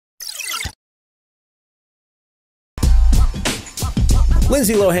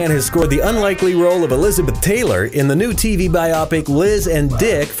Lindsay Lohan has scored the unlikely role of Elizabeth Taylor in the new TV biopic Liz and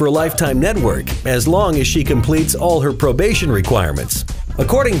Dick for Lifetime Network, as long as she completes all her probation requirements.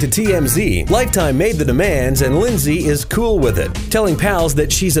 According to TMZ, Lifetime made the demands and Lindsay is cool with it, telling pals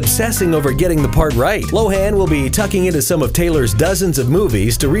that she's obsessing over getting the part right. Lohan will be tucking into some of Taylor's dozens of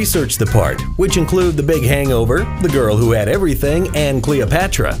movies to research the part, which include The Big Hangover, The Girl Who Had Everything, and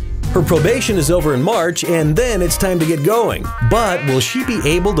Cleopatra. Her probation is over in March, and then it's time to get going. But will she be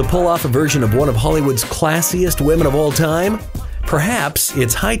able to pull off a version of one of Hollywood's classiest women of all time? Perhaps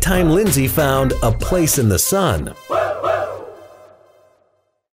it's high time Lindsay found a place in the sun.